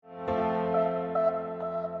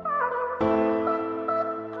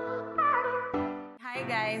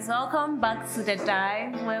guys, welcome back to The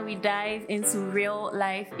Dive, where we dive into real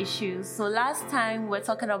life issues. So last time we're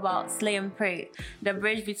talking about Slay and Pray, the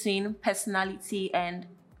bridge between personality and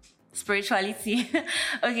spirituality.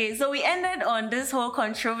 Okay, so we ended on this whole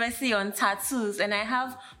controversy on tattoos, and I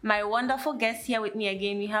have my wonderful guests here with me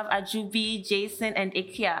again. We have Ajubi, Jason, and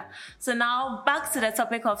Ikia. So now back to the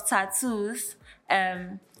topic of tattoos.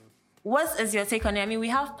 What is your take on it? I mean, we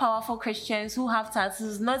have powerful Christians who have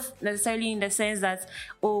tattoos, not necessarily in the sense that,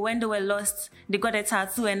 when they were lost, they got a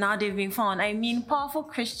tattoo and now they've been found. I mean, powerful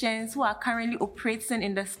Christians who are currently operating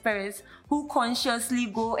in the spirit, who consciously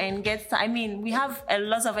go and get, we have a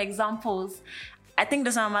lot of examples. I think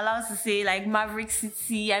that's what I'm allowed to say, like Maverick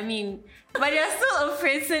City. But they're still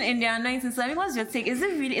operating in their anointing. So, what's your take? Is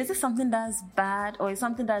it something that's bad, or is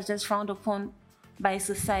something that's just frowned upon by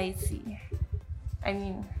society?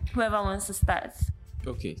 Whoever wants to start.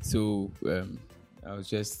 Okay, so I'll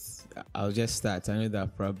just start. I know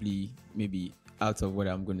that probably maybe out of what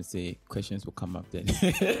I'm going to say, questions will come up then.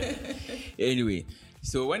 Anyway,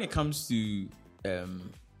 so when it comes to, are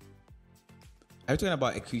you talking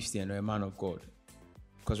about a Christian or a man of God?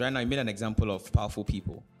 Because right now you made an example of powerful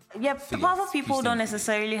people. Yeah, powerful people don't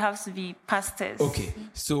necessarily have to be pastors. Okay,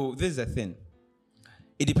 so this is the thing.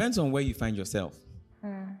 It depends on where you find yourself.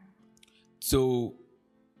 So,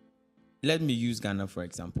 let me use Ghana, for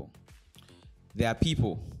example. There are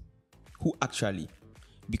people who actually,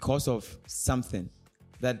 because of something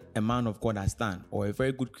that a man of God has done, or a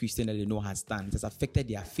very good Christian that they know has done, it has affected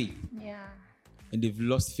their faith. Yeah. And they've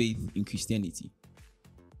lost faith in Christianity.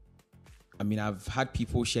 I've had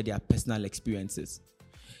people share their personal experiences.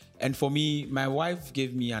 And for me, my wife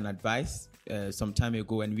gave me an advice some time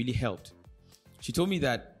ago and really helped. She told me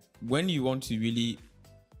that when you want to really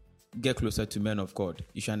get closer to men of God,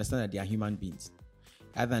 you should understand that they are human beings.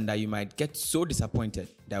 Other than that, you might get so disappointed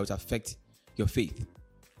that it would affect your faith.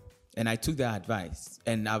 And I took that advice,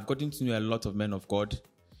 and I've gotten to know a lot of men of God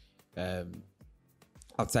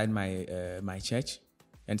outside my church.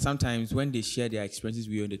 And sometimes when they share their experiences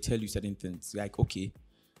with you, they tell you certain things, like, okay,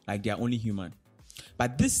 like they are only human.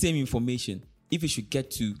 But this same information, if it should get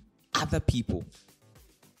to other people,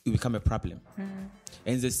 it will become a problem. And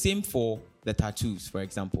it's the same for the tattoos, for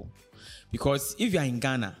example. Because if you are in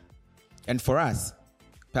Ghana, and for us,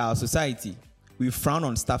 per our society, we frown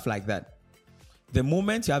on stuff like that. The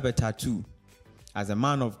moment you have a tattoo, as a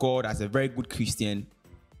man of God, as a very good Christian,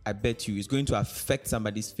 I bet you it's going to affect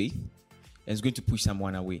somebody's faith, and it's going to push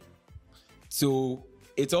someone away. So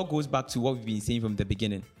it all goes back to what we've been saying from the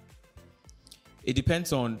beginning. It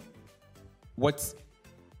depends on what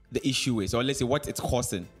the issue is, or let's say what it's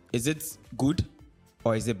causing. Is it good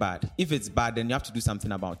or is it bad? If it's bad, then you have to do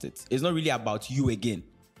something about it. It's not really about you again.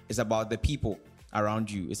 It's about the people around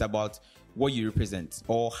you. It's about what you represent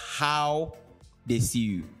or how they see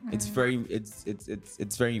you. It's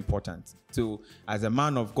very important. So as a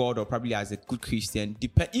man of God, or probably as a good Christian,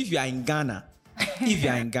 if you are in Ghana,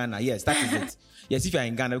 yes, that is it. Yes, if you are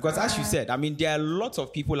in Ghana, because as you said, there are lots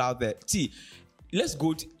of people out there. See, let's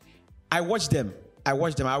go I watch them. I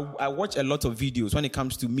watch a lot of videos when it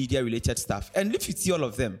comes to media related stuff. And if you see all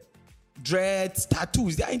of them, dreads,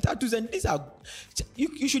 tattoos, they are in tattoos, and these are,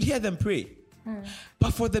 you should hear them pray.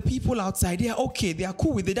 But for the people outside, they are okay, they are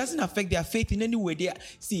cool with it. It doesn't affect their faith in any way.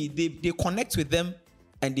 They connect with them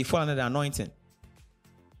and they fall under the anointing.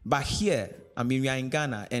 But here, we are in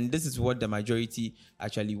Ghana, and this is what the majority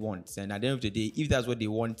actually wants. And at the end of the day, if that's what they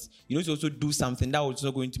want, you need to also do something that is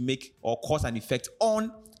not going to make or cause an effect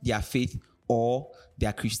on their faith or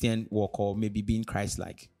their Christian walk, or maybe being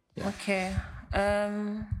Christ-like. Yeah. Okay.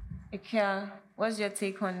 Ikia, what's your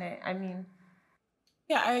take on it?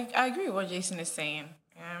 Yeah, I agree with what Jason is saying.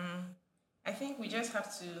 I think we just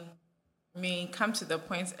have to come to the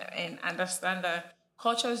point and understand that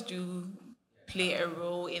cultures do play a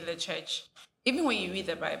role in the church. Even when you read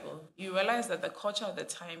the Bible, you realize that the culture of the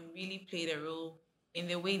time really played a role in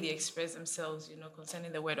the way they express themselves,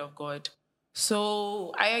 concerning the word of God.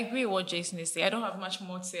 So I agree with what Jason is saying. I don't have much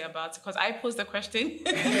more to say about it because I posed the question.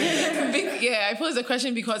 I posed the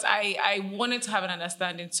question because I wanted to have an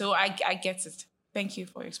understanding. So I get it. Thank you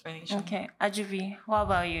for your explanation. Okay. Ajubi, what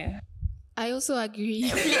about you? I also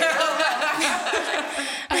agree.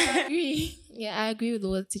 I agree. Yeah, I agree with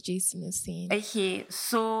what Jason is saying. Okay.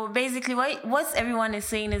 So basically what everyone is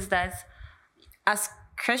saying is that as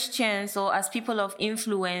Christians or as people of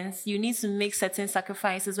influence, you need to make certain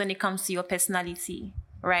sacrifices when it comes to your personality,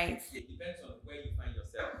 right? It depends on where you find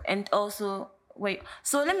yourself. And also,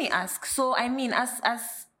 so let me ask. So,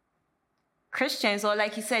 as Christians, or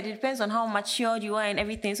like you said, it depends on how mature you are and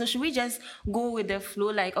everything. So should we just go with the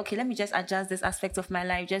flow, like, okay, let me just adjust this aspect of my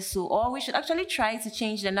life just so, or we should actually try to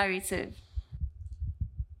change the narrative?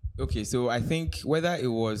 Okay, so I think whether it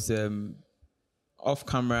was off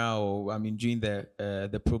camera or during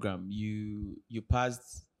the program, you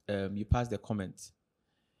passed the comment.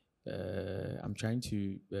 I'm trying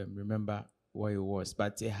to remember what it was,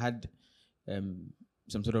 but it had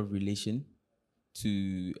some sort of relation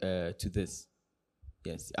to this.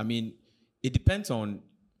 Yes, it depends on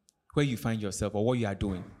where you find yourself or what you are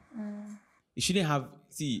doing. You shouldn't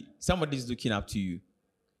somebody's looking up to you.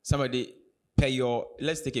 Somebody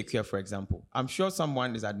let's take a queer, for example. I'm sure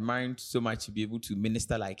someone is admiring so much to be able to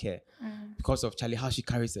minister like her because of Charlie, how she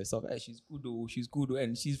carries herself. Hey, she's good,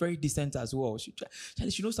 and she's very decent as well.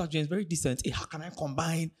 Charlie, she knows how to is very decent. Hey, how can I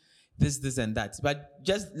combine this and that? But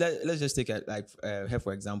let's just take her,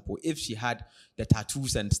 for example. If she had the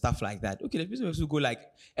tattoos and stuff like that, okay, the person will go like,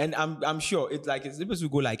 and I'm sure it's the person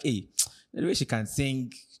will go like, hey, the way she can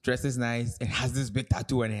sing, dresses nice, and has this big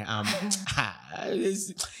tattoo on her arm.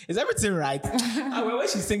 Is everything right? When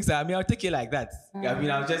she sings, I'll take it like that.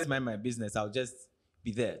 I'll just mind my business. I'll just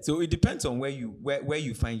be there. So it depends on where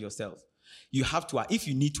you find yourself. You have to, if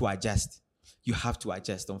you need to adjust, you have to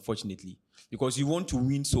adjust, unfortunately, because you want to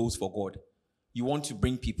win souls for God. You want to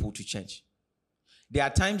bring people to church. There are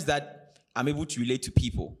times that I'm able to relate to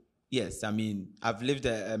people. Yes, I've lived.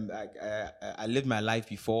 I lived my life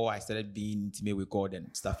before I started being intimate with God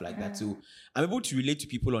and stuff like that. So I'm able to relate to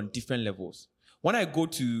people on different levels. When I go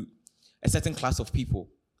to a certain class of people,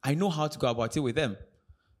 I know how to go about it with them.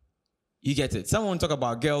 You get it? Someone talk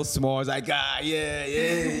about girls small, it's like, yeah.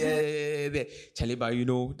 Charlie,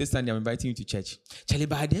 but this Sunday I'm inviting you to church. Charlie,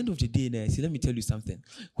 but at the end of the day, let me tell you something.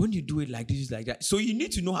 When you do it like this, like that, so you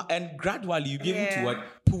need to know how, and gradually you'll be able to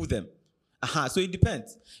pull them. So it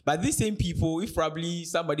depends. But these same people, if probably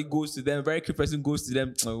somebody goes to them, a very quick person goes to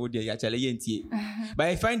them, but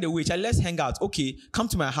I find a way, let's hang out. Okay, come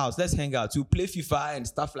to my house, let's hang out. We'll play FIFA and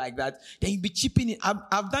stuff like that. Then you'll be chipping in.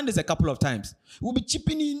 I've done this a couple of times. We'll be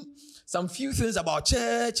chipping in some few things about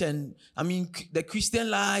church and, the Christian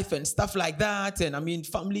life and stuff like that. And,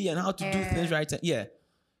 family and how to do things right.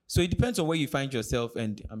 So it depends on where you find yourself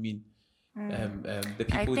and, the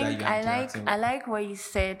people that you are I like what you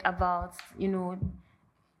said about,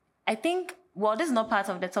 I think, well, this is not part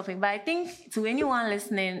of the topic, but I think to anyone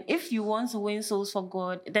listening, if you want to win souls for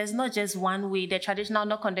God, there's not just one way, the traditional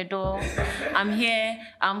knock on the door, I'm here,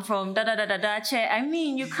 I'm from chair.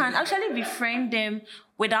 You can actually befriend them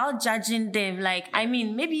without judging them.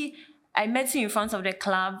 Maybe I met you in front of the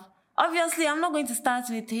club. Obviously, I'm not going to start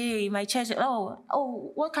with, hey, my church,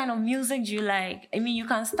 what kind of music do you like? You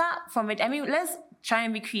can start from it. Let's try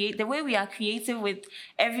and be creative. The way we are creative with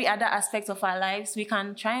every other aspect of our lives, we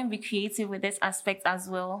can try and be creative with this aspect as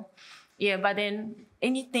well. Yeah, but then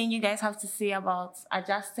anything you guys have to say about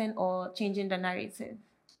adjusting or changing the narrative?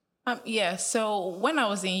 So when I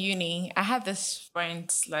was in uni, I had this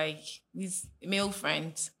friends, these male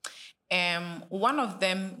friends. One of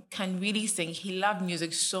them can really sing. He loved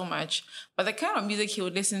music so much, but the kind of music he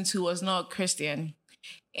would listen to was not Christian.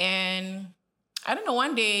 And I don't know,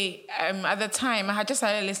 one day, at the time, I had just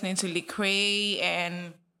started listening to Lecrae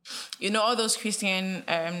and, all those Christian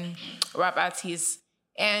rap artists.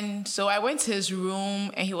 And so I went to his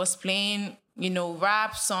room and he was playing,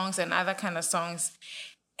 rap songs and other kind of songs.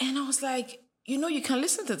 And I was like, you can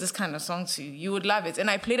listen to this kind of song too. You would love it. And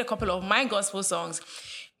I played a couple of my gospel songs.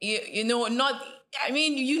 You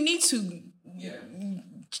need to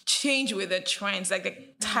change with the trends, like the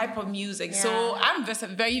type of music. Yeah. So I'm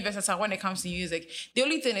very versatile when it comes to music. The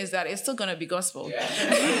only thing is that it's still going to be gospel.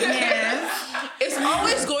 Yes. It's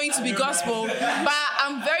always going to be gospel, but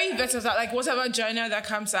I'm very versatile, like whatever genre that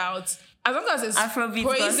comes out. As long as it's Afrobeat,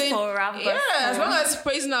 praising, gospel, rap, gospel. As long as it's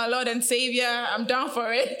praising our Lord and Savior, I'm down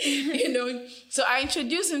for it. So I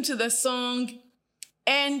introduced him to the song.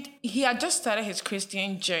 And he had just started his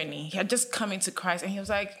Christian journey. He had just come into Christ. And he was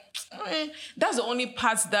like, that's the only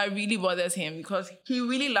part that really bothers him because he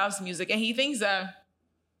really loves music. And he thinks that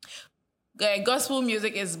gospel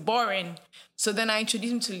music is boring. So then I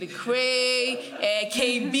introduced him to Lecrae,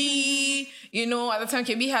 KB. At the time,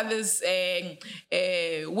 KB had this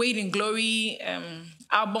Wade in Glory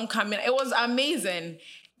album coming. It was amazing.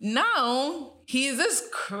 Now, he's this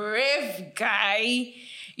crave guy,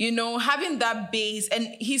 having that bass,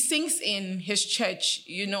 and he sings in his church,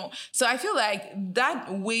 So I feel like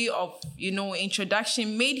that way of,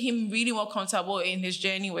 introduction made him really more comfortable in his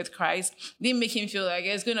journey with Christ. Didn't make him feel like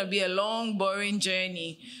it's going to be a long, boring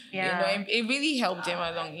journey. Yeah. It really helped him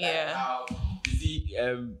along. Yeah.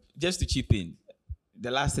 Just to chip in, the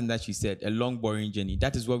last thing that she said, a long, boring journey.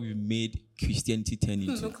 That is what we've made Christianity turn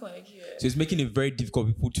into. Look like, yeah. So it's making it very difficult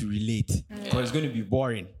for people to relate because it's going to be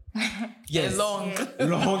boring. Yes, Long.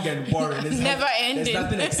 long and boring. It's Never ending. There's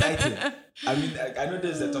nothing exciting. I mean, I know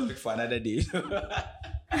this is a topic for another day.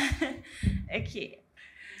 Okay.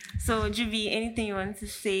 So, Juby, anything you want to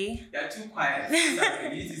say? You're too quiet. You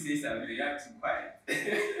need to say something. You're too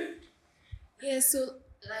quiet. Yeah, so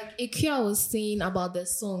like Ikea was saying about the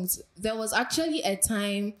songs, there was actually a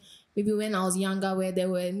time, maybe when I was younger, where there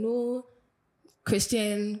were no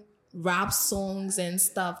Christian rap songs and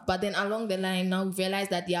stuff. But then along the line, now we realize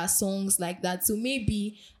that there are songs like that. So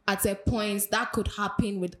maybe at a point that could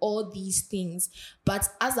happen with all these things. But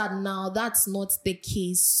as of now, that's not the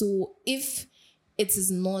case. So if it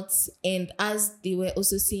is not, and as they were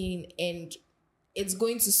also saying, and it's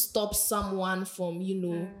going to stop someone from,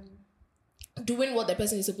 doing what the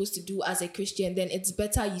person is supposed to do as a Christian, then it's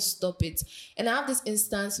better you stop it. And I have this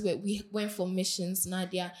instance where we went for missions,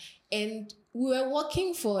 Nadia, and we were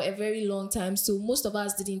working for a very long time. So most of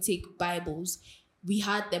us didn't take Bibles. We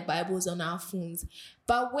had the Bibles on our phones.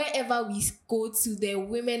 But wherever we go to, the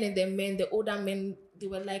women and the men, the older men, they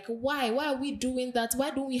were like, why are we doing that?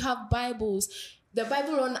 Why don't we have Bibles? The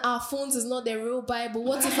Bible on our phones is not the real Bible.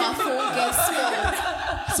 What if our phone gets spoiled?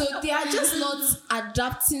 So they are just not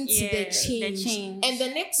adapting to the change. And the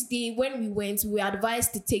next day when we went, we were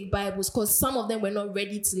advised to take Bibles because some of them were not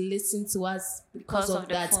ready to listen to us because of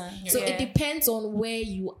that. So it depends on where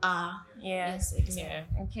you are. Yes, exactly.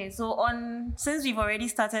 Yeah. Okay, so since we've already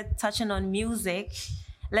started touching on music,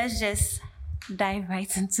 let's just dive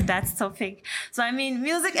right into that topic. So, I mean,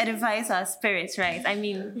 music edifies our spirits, right? I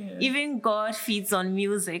mean, even God feeds on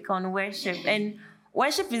music, on worship. And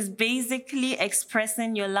worship is basically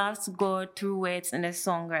expressing your love to God through words in a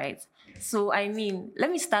song, right? So, I mean,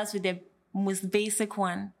 let me start with the most basic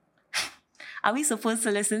one. Are we supposed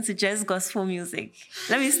to listen to just gospel music?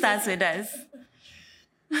 Let me start with us.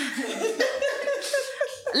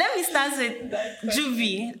 Let me start with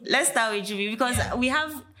Juvi. Let's start with Juvi because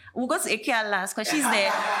we'll go to Ikea last because she's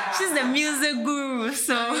the music guru.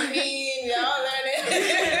 So we all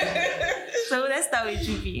learning. So let's start with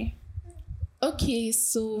Juvi. Okay,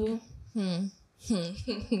 so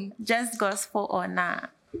just gospel or nah?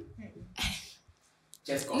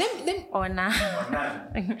 Just gospel. Or nah?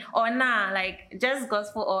 Or nah, like just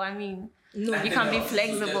gospel or I mean, no, you can be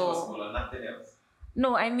flexible. Just gospel or nothing else.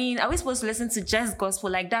 No, I mean, are we supposed to listen to just gospel?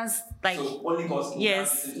 Like that's like so only gospel.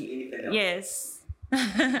 Yes. Not listen to anything else. Yes.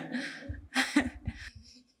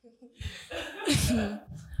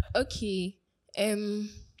 Okay.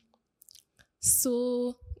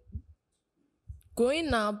 So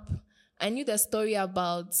growing up, I knew the story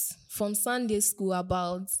from Sunday school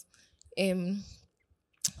about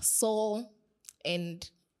Saul and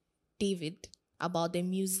David, about the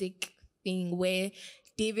music thing where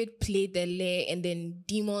David played the lyre and then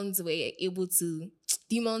demons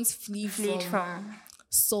flee from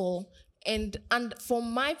Saul. And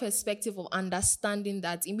from my perspective of understanding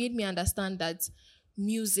that, it made me understand that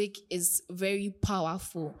music is very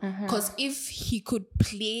powerful. Because if he could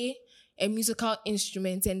play a musical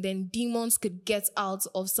instrument and then demons could get out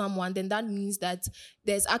of someone, then that means that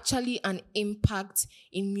there's actually an impact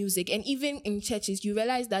in music. And even in churches, you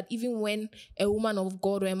realize that even when a woman of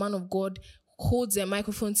God or a man of God holds a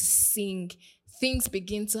microphone to sing, things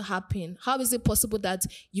begin to happen. How is it possible that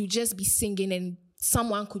you just be singing and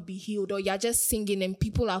someone could be healed, or you're just singing and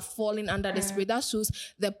people are falling under the Spirit? That shows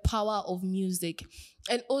the power of music.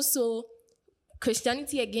 And also,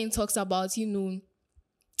 Christianity again talks about,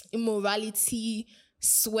 immorality,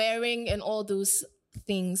 swearing, and all those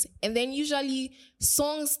things. And then usually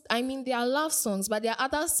songs, they are love songs, but there are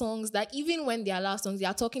other songs that even when they are love songs, they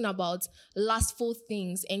are talking about lustful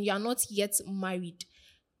things and you are not yet married.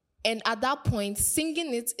 And at that point,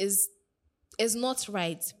 singing it is not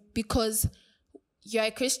right, because you're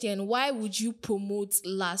a Christian. Why would you promote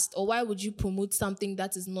lust, or why would you promote something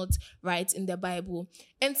that is not right in the Bible?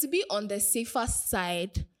 And to be on the safer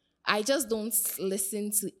side, I just don't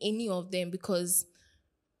listen to any of them because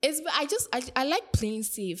I like playing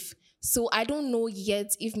safe. So I don't know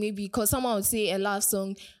yet if maybe, because someone would say a love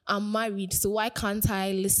song, I'm married, so why can't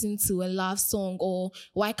I listen to a love song, or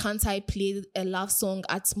why can't I play a love song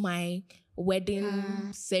at my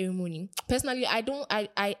wedding ceremony? Personally, I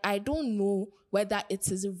don't know whether it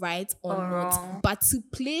is right or not. Wrong. But to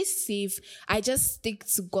play safe, I just stick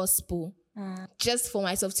to gospel. Just for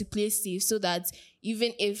myself, to play safe, so that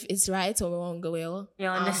even if it's right or wrong, well, You're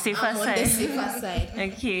on the safer I'm side. on the safer side.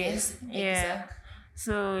 Okay. Yes, Yeah. exactly.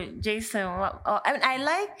 So Jason,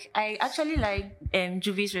 I actually like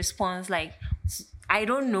Juvi's response. Like, I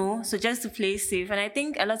don't know, so just to play safe. And I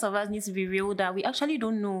think a lot of us need to be real that we actually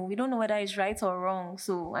don't know. We don't know whether it's right or wrong.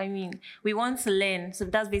 So, I mean, we want to learn. So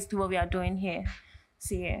that's basically what we are doing here.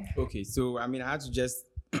 So, yeah. Okay, so I mean, I had to just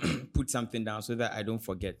put something down so that I don't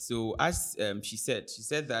forget. So, as she said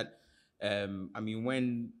that, I mean,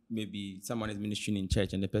 when maybe someone is ministering in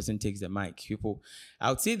church and the person takes the mic, people,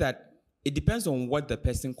 I would say that it depends on what the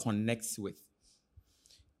person connects with.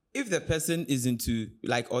 If the person is into,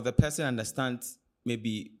 like, or the person understands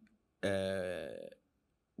maybe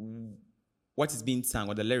what is being sung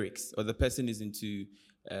or the lyrics, or the person is into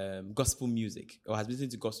gospel music or has been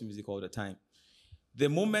listening to gospel music all the time, the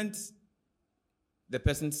moment the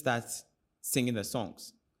person starts singing the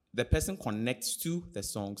songs, the person connects to the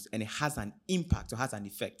songs and it has an impact or has an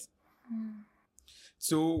effect.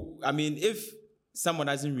 So, I mean, if someone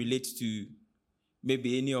doesn't relate to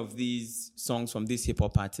maybe any of these songs from this hip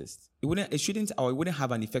hop artist, it wouldn't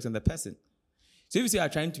have an effect on the person. So if you say I'm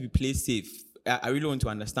trying to play safe, I really want to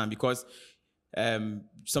understand, because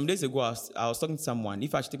some days ago I was talking to someone.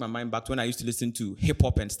 If I should take my mind back to when I used to listen to hip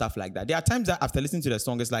hop and stuff like that, there are times that after listening to the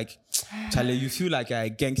song, it's like, Charlie, you feel like a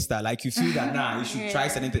gangster, like you feel that you should try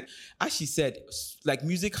something. As she said, like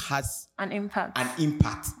music has an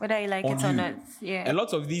impact, whether you like it or not. Yeah. A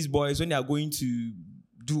lot of these boys, when they are going to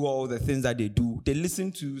do all the things that they do, they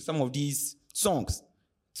listen to some of these songs,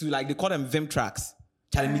 to like, they call them Vim tracks.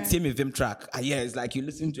 Charlie, me tell me Vim track. Yeah, it's like you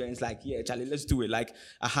listen to it and it's like, yeah, Charlie, let's do it. Like,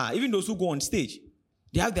 even those who go on stage,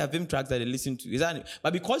 they have their Vim tracks that they listen to.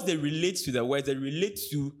 But because they relate to the words, they relate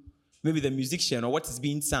to maybe the musician or what is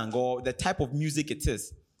being sung or the type of music it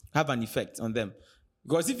is, have an effect on them.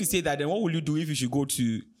 Because if you say that, then what will you do if you should go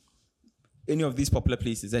to any of these popular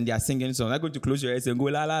places and they are singing songs? I'm going to close your eyes and go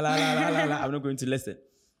la la la la la la la. I'm not going to listen.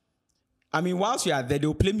 I mean, whilst you are there,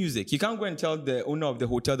 they'll play music. You can't go and tell the owner of the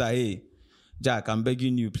hotel that, hey, Jack, I'm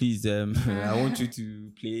begging you, please, I want you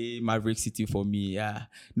to play Maverick City for me.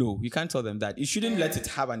 No, you can't tell them that. You shouldn't let it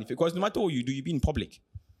have an effect, because no matter what you do, you be in public.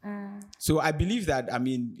 So I believe that, I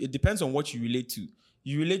mean, it depends on what you relate to.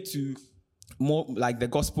 You relate to more like the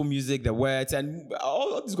gospel music, the words, and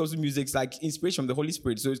all this gospel music is like inspiration from the Holy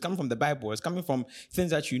Spirit. So it's coming from the Bible. It's coming from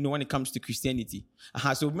things that you know when it comes to Christianity.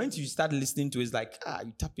 So when you start listening to it, it's like,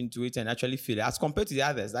 you tap into it and actually feel it. As compared to the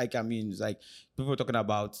others, like, I mean, it's like people talking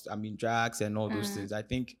about, I mean, drugs and all those things. I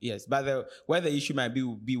think, yes. But where the issue might be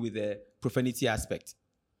would be with the profanity aspect.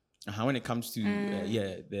 When it comes to,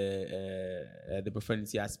 the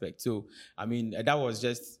profanity aspect. So, I mean, that was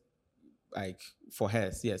just like for her,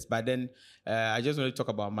 yes. But then I just want to talk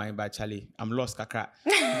about mine, by Charlie. I'm lost, kakra.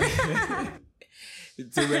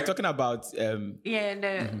 So we're talking about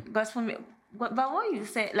gospel. But what you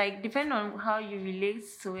said, like, depending on how you relate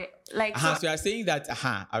to it, like. So you are saying that.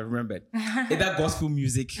 I remembered. Either gospel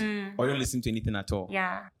music or you don't listen to anything at all.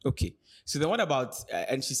 Yeah. Okay. So then what about?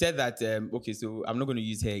 And she said that. Okay. So I'm not going to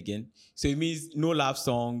use her again. So it means no love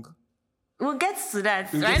song. We'll get to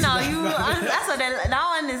that. Right now,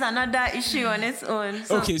 that one is another issue on its own.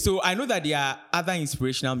 So. Okay, so I know that there are other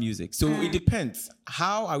inspirational music. So it depends.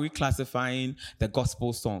 How are we classifying the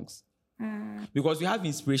gospel songs? Because we have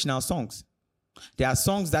inspirational songs. There are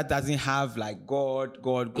songs that doesn't have like God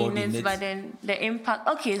in it. But then the impact.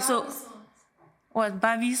 Okay, so what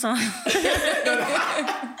Barbie song? I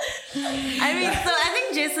mean, so I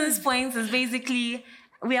think Jason's point is basically,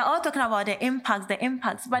 we are all talking about the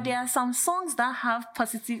impacts, but there are some songs that have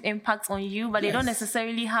positive impacts on you, but they don't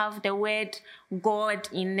necessarily have the word God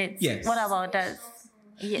in it. Yes. What about that?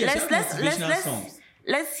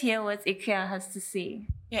 Let's hear what Ikea has to say.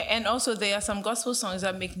 Yeah, and also there are some gospel songs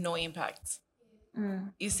that make no impact.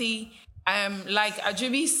 You see, like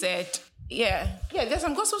Ajubi said, there's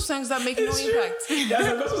some gospel songs that make no impact. There's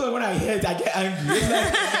some gospel songs when I hear it, I get angry.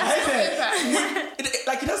 It's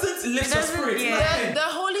like, it doesn't lift your spirit. The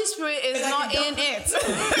Holy Spirit is not in it.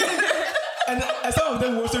 And some of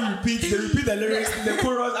them also repeat the lyrics, the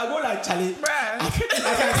chorus. I go like, Charlie, I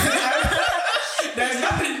can sing. There's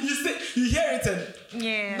nothing. You hear it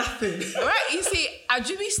and nothing. Right, you see,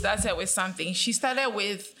 Ajubi started with something. She started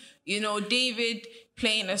with, David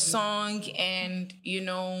playing a song, and,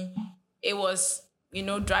 it was,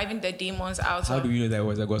 driving the demons out. How do you know that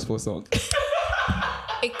was a gospel song?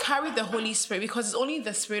 It carried the Holy Spirit, because it's only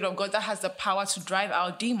the Spirit of God that has the power to drive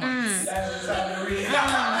out demons. All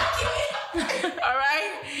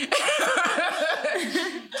right?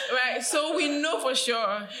 Right, so we know for sure,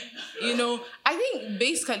 I think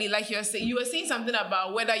basically, like you were saying something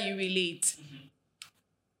about whether you relate.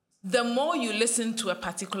 The more you listen to a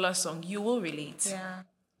particular song, you will relate. Yeah.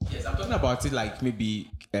 Yes, I'm talking about it like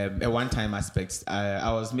maybe a one-time aspect.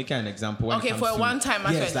 I was making an example. When Okay, for a one-time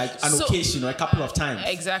aspect. Yes, like an occasion or a couple of times.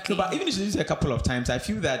 Exactly. No, but even if you use it a couple of times, I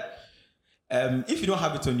feel that if you don't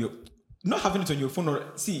have it on your, not having it on your phone, or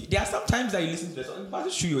see, there are some times that you listen to the song, pass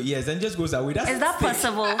it through your ears and just goes away. Is that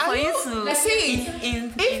possible for you to see?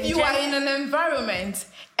 If you are in an environment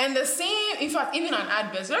and the same, in fact, even an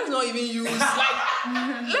advert. Let's not even use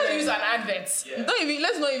let's use an advert. Yeah.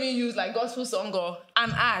 Let's not even use like gospel song or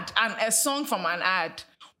an ad and a song from an ad.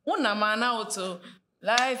 Una mana auto.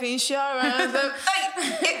 Life insurance.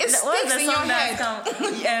 It sticks in your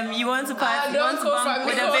head. You want to pass, you want to bump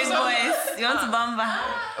with the big boys. You want to bamba.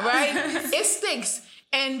 Right? It sticks.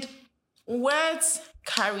 And words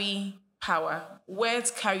carry power. Words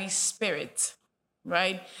carry spirit.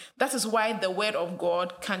 Right? That is why the word of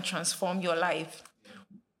God can transform your life.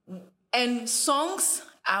 And songs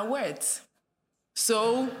are words.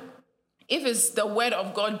 So if it's the word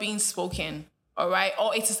of God being spoken, all right,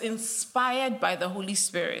 or it is inspired by the Holy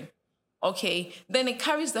Spirit, okay, then it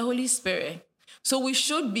carries the Holy Spirit. So we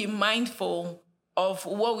should be mindful of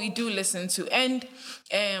what we do listen to. And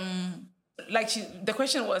the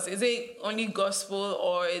question was, is it only gospel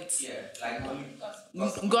or it's only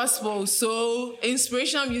gospel? So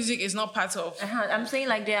inspirational music is not part of. I'm saying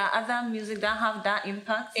like there are other music that have that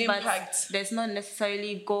impact. But there's not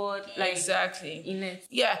necessarily God exactly in it.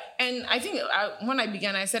 Yeah, and I think when I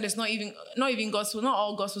began, I said it's not even gospel. Not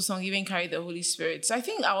all gospel songs even carry the Holy Spirit. So I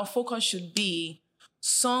think our focus should be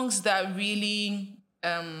songs that really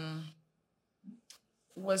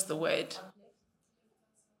what's the word?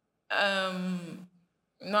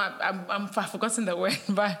 No, I've forgotten the word,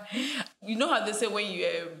 but you know how they say when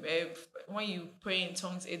you pray in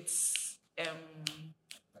tongues, it's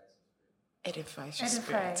edifies your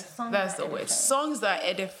spirit. That's the word. Songs that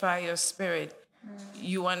edify your spirit.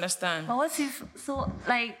 You understand? But what if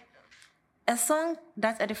like a song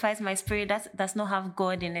that edifies my spirit that does not have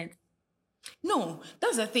God in it? No,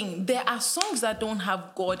 that's the thing. There are songs that don't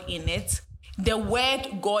have God in it. The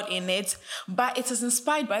word God in it, but it is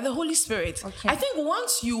inspired by the Holy Spirit. Okay. I think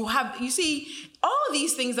once you see, all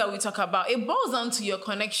these things that we talk about, it boils down to your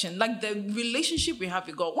connection, like the relationship we have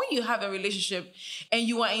with God. When you have a relationship and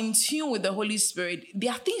you are in tune with the Holy Spirit,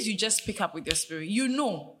 there are things you just pick up with your spirit. You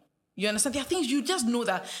understand? There are things you just know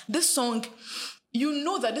that this song, you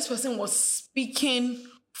know that this person was speaking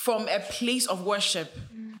from a place of worship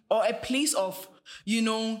or a place of,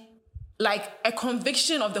 like a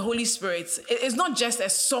conviction of the Holy Spirit. It's not just a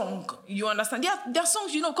song, you understand? There are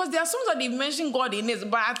songs, because there are songs that they mention God in it,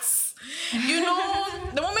 but,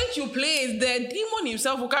 the moment you play it, the demon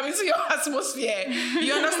himself will come into your atmosphere.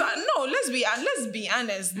 You understand? No, let's be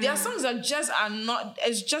honest. There are songs that just are not,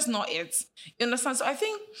 it's just not it. You understand? So I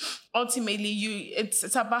think ultimately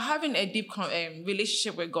it's about having a deep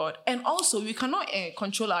relationship with God. And also, we cannot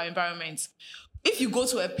control our environment. If you go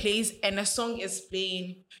to a place and a song is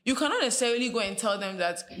playing, you cannot necessarily go and tell them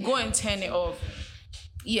that, go and turn it off.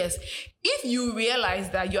 Yes. If you realize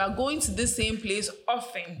that you are going to the same place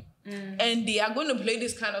often, and they are going to play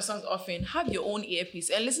this kind of songs often, have your own earpiece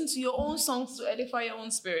and listen to your own songs to edify your own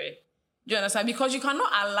spirit. Do you understand? Because you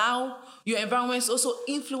cannot allow your environment to also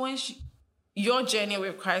influence your journey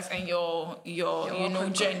with Christ and your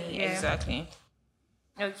journey. Yeah. Exactly.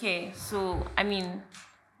 Okay. So,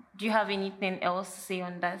 do you have anything else to say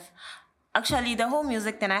on that? Actually, the whole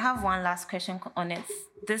music thing, I have one last question on it.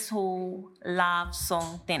 This whole love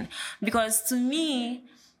song thing. Because to me,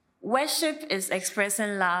 worship is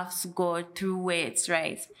expressing love to God through words,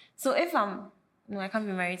 right? So I can't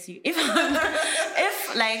be married to you. If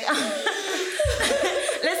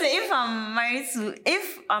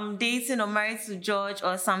I'm dating or married to George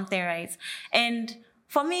or something, right? And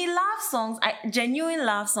for me, love songs, genuine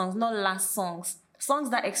love songs, not last songs.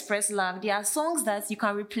 Songs that express love. There are songs that you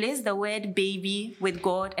can replace the word baby with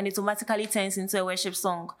God and it automatically turns into a worship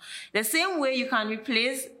song. The same way you can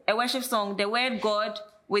replace a worship song, the word God,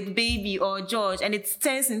 with baby or George, and it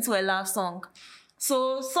turns into a love song.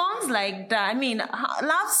 So songs like that,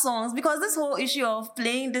 love songs, because this whole issue of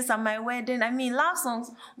playing this at my wedding, love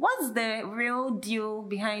songs, what's the real deal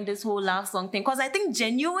behind this whole love song thing? Because I think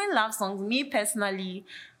genuine love songs, me personally,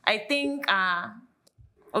 I think are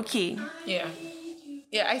okay.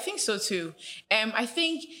 Yeah, I think so too. I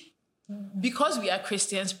think because we are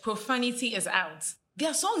Christians, profanity is out. There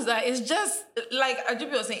are songs that is just, like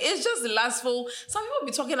Ajubi was saying, it's just lustful. Some people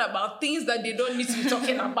be talking about things that they don't need to be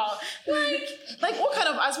talking about. Like what kind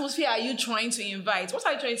of atmosphere are you trying to invite? What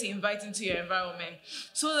are you trying to invite into your environment?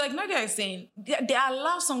 So like Nadia is saying, there are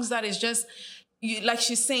love songs that is just like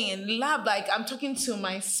she's saying, love, like I'm talking to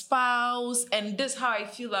my spouse and this is how I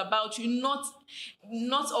feel about you, not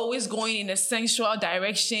always going in a sensual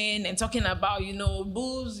direction and talking about,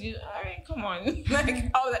 booze. I mean, come on. Like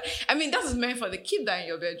all that. I mean, that is meant for keep that in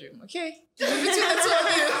your bedroom, okay? Just between the two of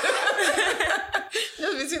you.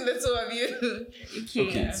 Just between the two of you.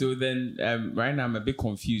 Okay, so then right now I'm a bit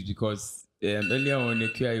confused because earlier on the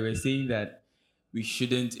QA you were saying that it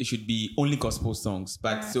should be only gospel songs.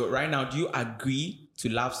 But so right now, do you agree to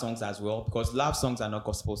love songs as well? Because love songs are not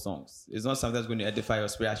gospel songs. It's not something that's going to edify your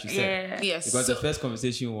spirit, as you said. Yes. Because the first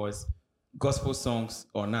conversation was gospel songs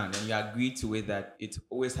or none. And you agreed to it that it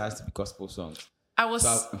always has to be gospel songs. I'm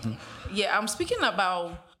speaking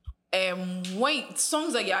about when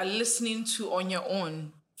songs that you are listening to on your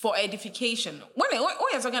own for edification. When you're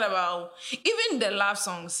talking about even the love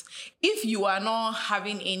songs, if you are not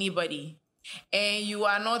having anybody, and you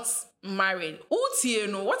are not married, what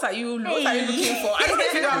are you looking for? I don't know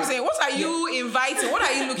if you know what I'm saying. What are you inviting? What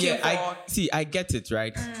are you looking for? I get it,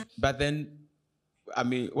 right? But then, I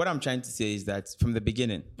mean, what I'm trying to say is that from the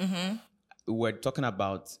beginning, we're talking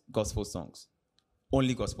about gospel songs,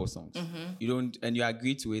 only gospel songs. You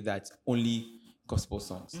agree to it that only gospel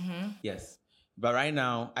songs. Yes. But right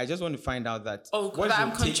now, I just want to find out that... Oh, because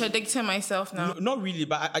I'm contradicting myself now. No, not really,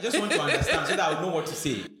 but I just want to understand so that I know what to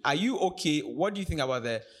say. Are you okay? What do you think about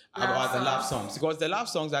the love songs? Because the love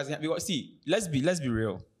songs... See, let's be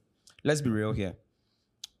real. Let's be real here.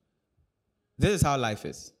 This is how life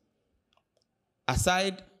is.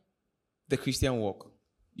 Aside the Christian walk,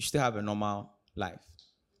 you still have a normal life.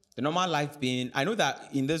 The normal life being... I know that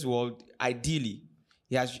in this world, ideally...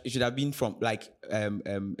 it should have been from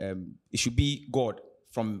it should be God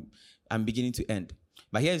from beginning to end.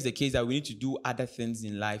 But here's the case that we need to do other things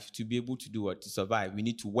in life to be able to do what? To survive. We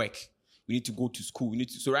need to work. We need to go to school.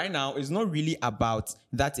 So right now, it's not really about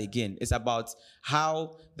that again. It's about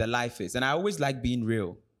how the life is. And I always like being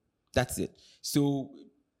real. That's it. So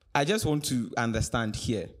I just want to understand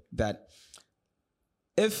here that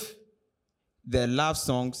if the love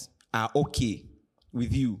songs are okay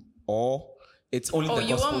with you or it's only the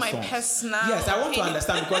gospel songs. Oh, you want my personal... Yes, I want to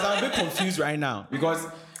understand because I'm a bit confused right now because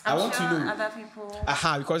I want to know. Other people...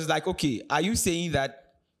 Because it's like, okay, are you saying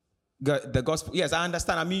that the gospel... Yes, I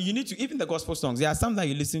understand. I mean, you need to... Even the gospel songs, there are some that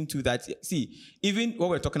you listen to that... See, even what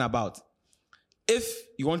we're talking about, if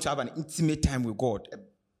you want to have an intimate time with God, a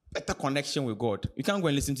better connection with God, you can't go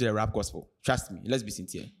and listen to the rap gospel. Trust me. Let's be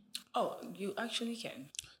sincere. Oh, you actually can.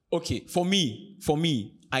 Okay, for me,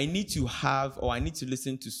 I need to have or I need to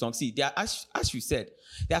listen to songs. See, there are, as you said,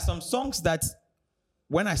 there are some songs that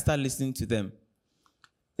when I start listening to them,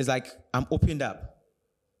 it's like I'm opened up.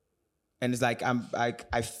 And it's like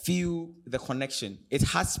I feel the connection. It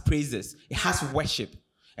has praises. It has worship.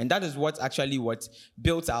 And that is what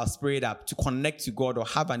built our spirit up to connect to God or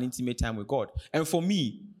have an intimate time with God. And for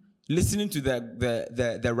me, listening to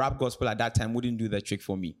the rap gospel at that time wouldn't do the trick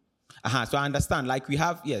for me. So I understand. Like we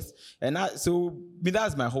have, yes. And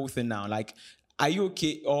that's my whole thing now. Like, are you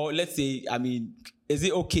okay? Or let's say, I mean, is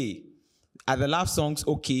it okay? Are the love songs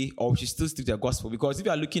okay? Or we should still stick to the gospel? Because if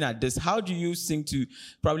you are looking at this, how do you sing to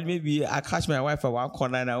probably maybe I catch my wife at one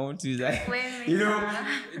corner and I want to like,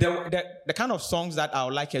 the kind of songs that I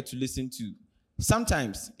would like her to listen to.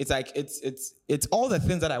 Sometimes it's like, it's all the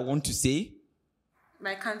things that I want to say.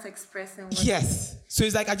 But I can't express them. Yes. So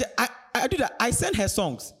it's like, I do that. I send her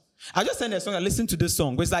songs. I just send her a song and listen to this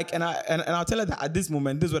song. But it's like, and I'll tell her that at this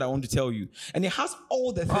moment, this is what I want to tell you. And it has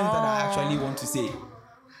all the things that I actually want to say.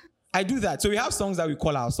 I do that. So we have songs that we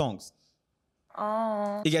call our songs.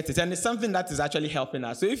 Oh. You get it? And it's something that is actually helping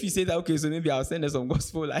us. So if you say that, okay, so maybe I'll send her some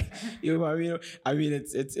gospel, like,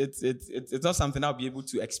 it's not something I'll be able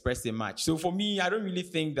to express in much. So for me, I don't really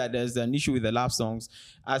think that there's an issue with the love songs.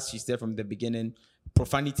 As she said from the beginning,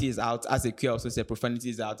 profanity is out. As a queer also said,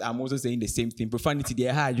 profanity is out. I'm also saying the same thing. Profanity,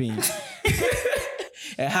 they're hard dreams.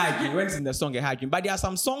 A hard dream. When it's in the song, a hard dream. But there are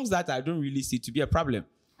some songs that I don't really see to be a problem.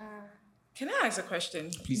 Can I ask a question?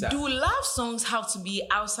 Please. Do love songs have to be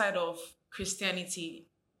outside of Christianity?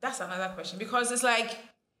 That's another question. Because it's like,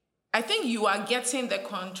 I think you are getting the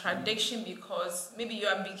contradiction because maybe you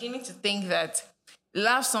are beginning to think that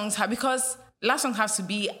love songs have to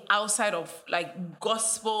be outside of like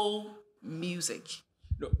gospel music.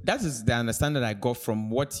 No, that is the understanding I got from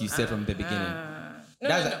what you said from the beginning.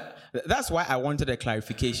 That's why I wanted a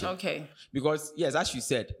clarification. Okay. Because, yes, as you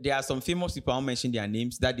said, there are some famous people, I'll mention their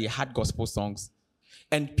names, that they had gospel songs.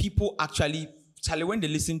 And people actually, when they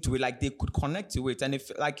listen to it, like they could connect to it. And it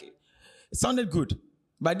sounded good.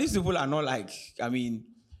 But these people are not like,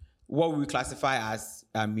 what we classify as,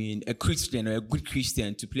 a Christian or a good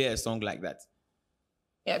Christian to play a song like that.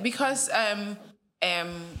 Yeah, because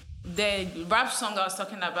the rap song I was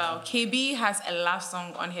talking about, KB has a love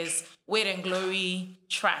song on his Weight and Glory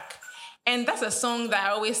track. And that's a song that I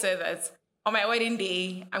always say that on my wedding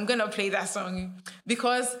day, I'm going to play that song.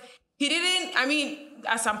 Because he didn't, I mean,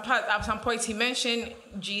 at some point he mentioned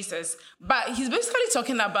Jesus. But he's basically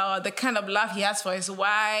talking about the kind of love he has for his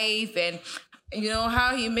wife and,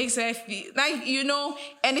 how he makes her feel. Like,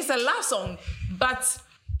 and it's a love song. But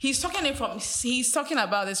he's talking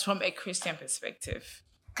about this from a Christian perspective.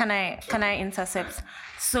 Can I intercept?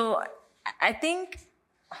 So I think,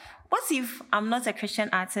 what if I'm not a Christian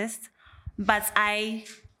artist, but I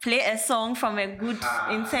play a song from a good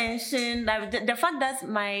intention? Like the fact that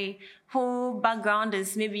my whole background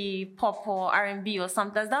is maybe pop or R&B or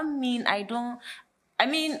something, does that mean I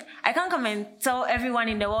can't come and tell everyone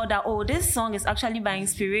in the world that, oh, this song is actually by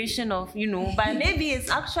inspiration of, but maybe it's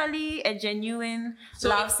actually a genuine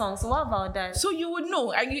love song. So what about that? So you would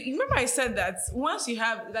know. You remember I said that once you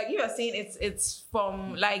have, like you were saying, it's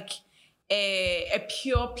from like a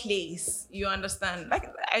pure place, you understand? Like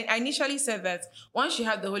I initially said that once you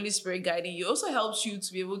have the Holy Spirit guiding you, it also helps you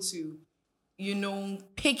to be able to,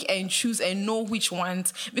 pick and choose and know which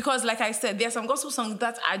ones. Because like I said, there are some gospel songs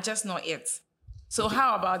that are just not it. So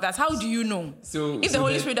how about that? How do you know? If the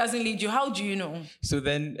Holy Spirit doesn't lead you, how do you know? So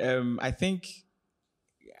then I think,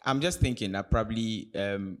 I'm just thinking that probably,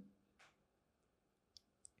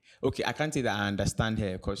 okay, I can't say that I understand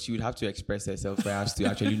her because she would have to express herself for us to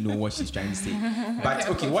actually know what she's trying to say. But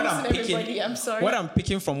okay, what I'm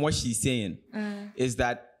picking from what she's saying is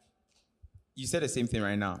that you said the same thing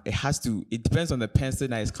right now. It depends on the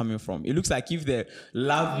person that is coming from. It looks like if the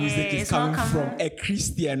love music is coming from a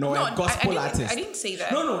Christian or a gospel artist. I didn't say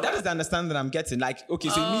that. No, that is the understanding that I'm getting. Like, okay,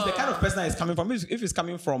 so it means the kind of person that is coming from, if it's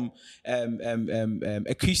coming from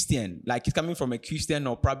a Christian, like it's coming from a Christian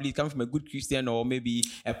or probably it's coming from a good Christian or maybe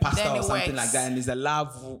a pastor or something like that, and it's a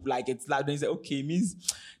love, like it's loud, then you say, okay, it means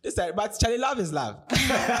this, but Charlie, love is love.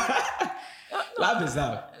 Love is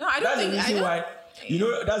love. No, I don't think. That's the reason why.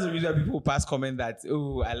 That's the reason people pass comment that,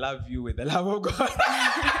 oh, I love you with the love of God.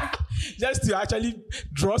 Just to actually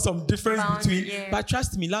draw some difference between. Yeah. But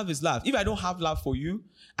trust me, love is love. If I don't have love for you,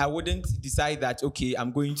 I wouldn't decide that, okay,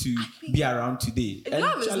 I'm going to be around today.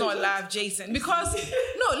 Love is not love, Jason. Because,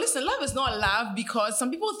 no, listen, love is not love because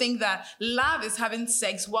some people think that love is having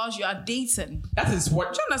sex whilst you are dating. That is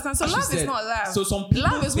what... Do you understand? So love is not love. So some people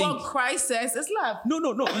love is what Christ says is love.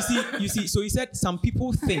 No. You see, so he said some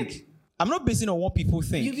people think... I'm not basing on what people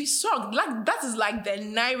think. You'll be shocked. Like that is like the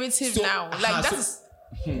narrative now. Like that is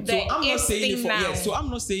the I'm not saying it now. So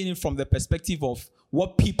I'm not saying it from the perspective of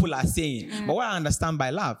what people are saying, but what I understand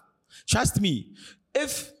by love. Trust me,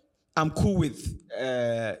 if I'm cool with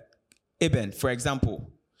Eben, for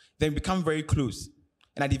example, then we become very close,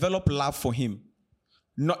 and I develop love for him.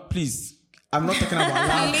 Please. I'm not talking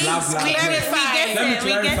about love. Clarify. Let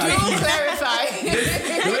me clarify.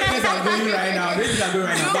 The way things are going right now.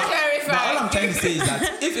 But all I'm trying to say is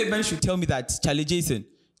that if a man should tell me that, Charlie Jason,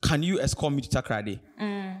 can you escort me to Takoradi?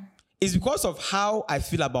 It's because of how I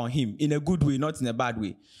feel about him, in a good way, not in a bad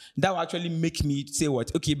way. That will actually make me say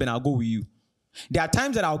what? Okay, Ben, I'll go with you. There are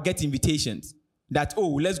times that I'll get invitations that,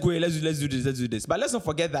 oh, let's go here, let's do this. But let's not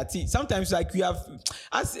forget that, sometimes like we have,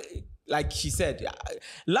 like she said,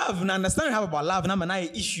 love and understanding how about love and I'm an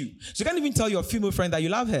issue. So you can't even tell your female friend that you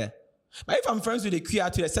love her. But if I'm friends with a queer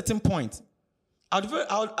to a certain point,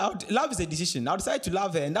 love is a decision. I'll decide to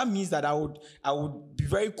love her, and that means that I would be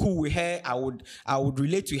very cool with her. I would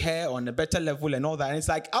relate to her on a better level and all that. And it's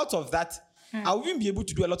like out of that, I would even be able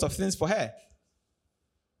to do a lot of things for her.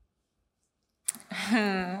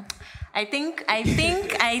 I think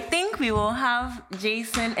we will have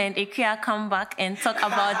Jason and Ikea come back and talk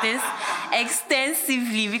about this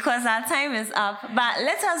extensively because our time is up. But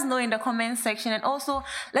let us know in the comment section, and also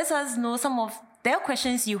let us know some of the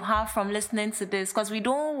questions you have from listening to this, because we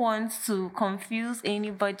don't want to confuse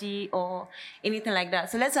anybody or anything like that.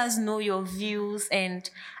 So let us know your views, and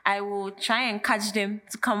I will try and catch them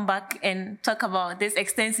to come back and talk about this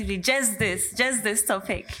extensively. Just this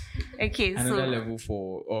topic. Okay, another level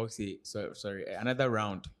for, another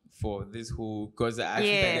round for this whole, because I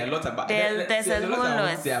think that there are a lot about there's a whole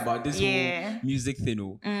lot about this whole music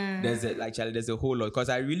thing. There's a whole lot, because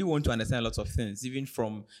I really want to understand a lot of things, even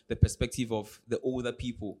from the perspective of the older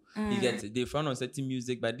people. You get, they frown on certain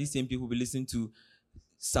music, but these same people will listen to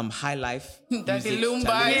some high life that music.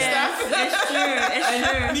 Lumba and stuff. It's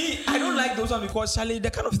true. Me, I don't like those ones because Charlie,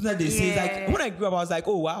 the kind of thing that they say is like, when I grew up, I was like,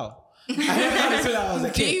 oh wow. I never understood that I was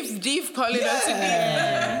a kid. Deep calling us to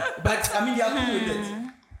be. But I mean, they are cool with it.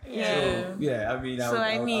 Yeah. So,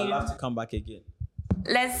 I mean, I would love to come back again.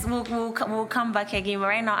 we'll come back again. But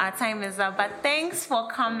right now our time is up. But thanks for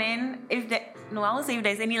coming. I won't say if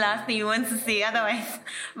there's any last thing you want to say otherwise.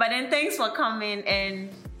 But then thanks for coming and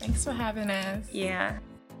thanks for having us. Yeah.